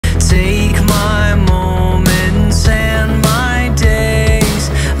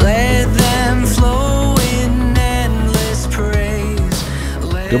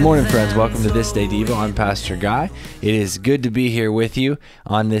Good morning, friends. Welcome to This Day Devo. I'm Pastor Guy. It is good to be here with you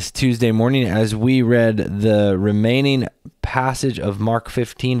on this Tuesday morning as we read the remaining passage of Mark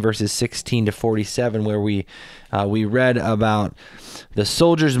 15, verses 16 to 47, where we read about the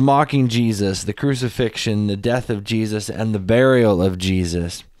soldiers mocking Jesus, the crucifixion, the death of Jesus, and the burial of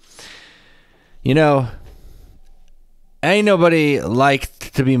Jesus. You know, ain't nobody like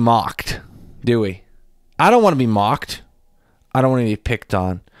to be mocked, do we? I don't want to be mocked. I don't want to be picked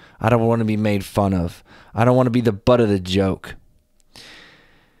on. I don't want to be made fun of. I don't want to be the butt of the joke.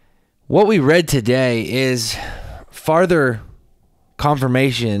 What we read today is farther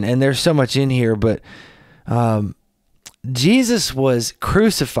confirmation, and there's so much in here, but Jesus was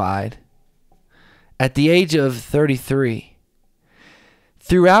crucified at the age of 33.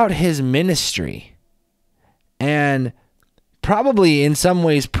 Throughout his ministry, and probably in some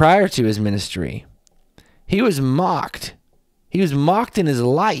ways prior to his ministry, he was mocked. He was mocked in his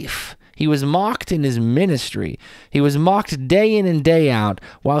life. He was mocked in his ministry. He was mocked day in and day out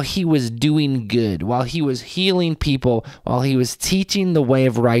while he was doing good, while he was healing people, while he was teaching the way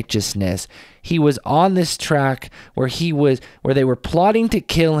of righteousness. He was on this track where they were plotting to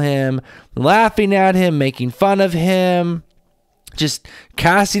kill him, laughing at him, making fun of him, just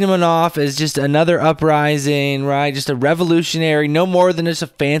casting him off as just another uprising, right? Just a revolutionary, no more than just a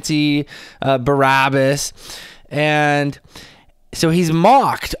fancy Barabbas. And so he's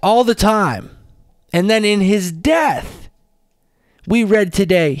mocked all the time. And then in his death, we read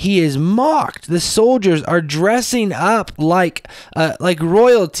today, he is mocked. The soldiers are dressing up like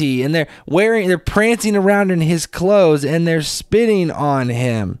royalty, and they're prancing around in his clothes, and they're spitting on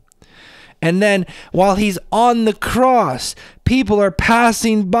him. And then while he's on the cross, people are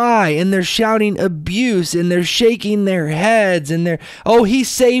passing by and they're shouting abuse and they're shaking their heads and he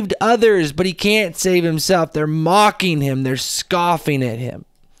saved others, but he can't save himself. They're mocking him. They're scoffing at him.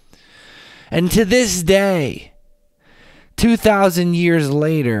 And to this day, 2,000 years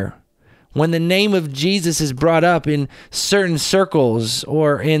later, when the name of Jesus is brought up in certain circles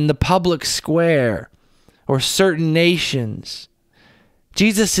or in the public square or certain nations,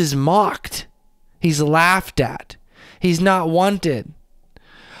 Jesus is mocked. He's laughed at. He's not wanted.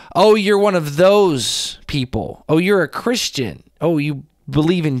 Oh, you're one of those people. Oh, you're a Christian. Oh, you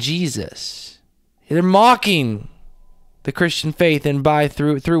believe in Jesus. They're mocking the Christian faith, and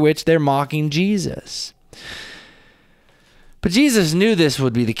through which they're mocking Jesus. But Jesus knew this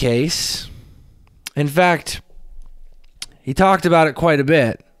would be the case. In fact, he talked about it quite a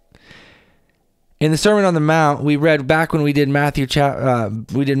bit. In the Sermon on the Mount, we read back when we did Matthew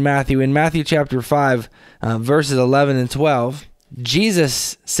in Matthew chapter 5, verses 11 and 12.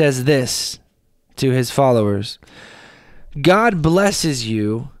 Jesus says this to his followers: God blesses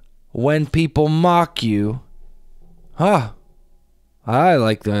you when people mock you. I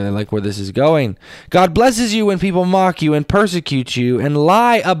like where this is going. God blesses you when people mock you and persecute you and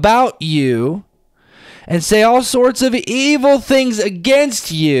lie about you and say all sorts of evil things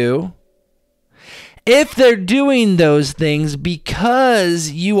against you, if they're doing those things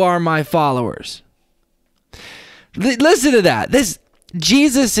because you are my followers. Listen to that.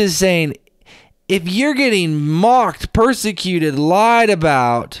 Jesus is saying, if you're getting mocked, persecuted, lied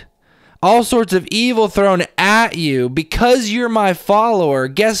about, all sorts of evil thrown at you because you're my follower,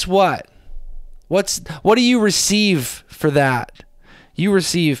 guess what? What do you receive for that? You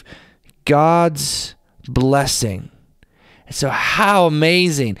receive God's blessing. So how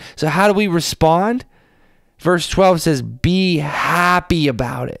amazing. So how do we respond? Verse 12 says, be happy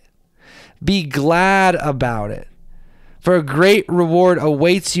about it. Be glad about it. For a great reward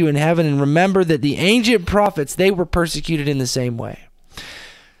awaits you in heaven. And remember that the ancient prophets, they were persecuted in the same way.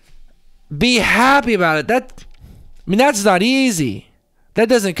 Be happy about it. That's not easy. That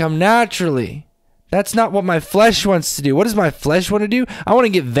doesn't come naturally. That's not what my flesh wants to do. What does my flesh want to do? I want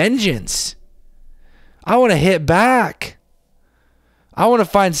to get vengeance. I want to hit back. I want to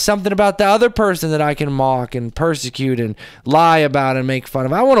find something about the other person that I can mock and persecute and lie about and make fun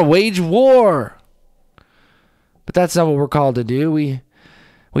of. I want to wage war. But that's not what we're called to do. We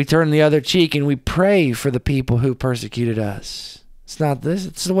turn the other cheek and we pray for the people who persecuted us. It's not this.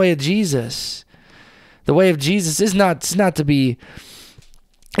 It's the way of Jesus. The way of Jesus is not to be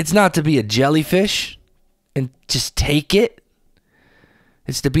a jellyfish and just take it.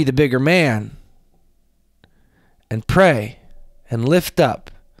 It's to be the bigger man and pray and lift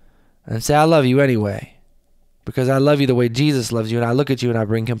up and say, I love you anyway, because I love you the way Jesus loves you, and I look at you and I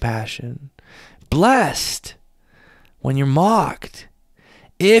bring compassion. Blessed when you're mocked.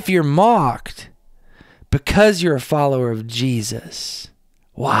 If you're mocked because you're a follower of Jesus.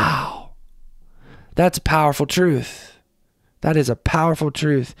 Wow. That's a powerful truth. That is a powerful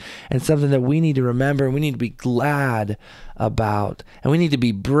truth and something that we need to remember and we need to be glad about. And we need to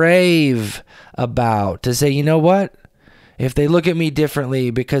be brave about, to say, you know what? If they look at me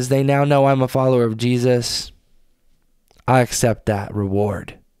differently because they now know I'm a follower of Jesus, I accept that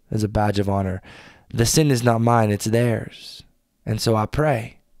reward as a badge of honor. The sin is not mine, it's theirs. And so I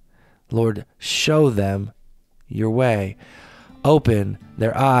pray, Lord, show them your way. Open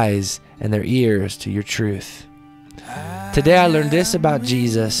their eyes and their ears to your truth. Today I learned this about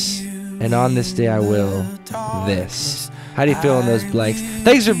Jesus, and on this day I will this. How do you feel in those blanks?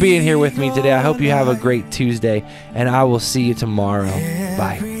 Thanks for being here with me today. I hope you have a great Tuesday, and I will see you tomorrow.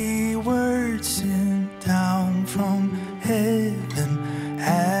 Bye. Every word sent down from heaven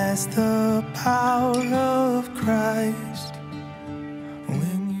has the power of Christ.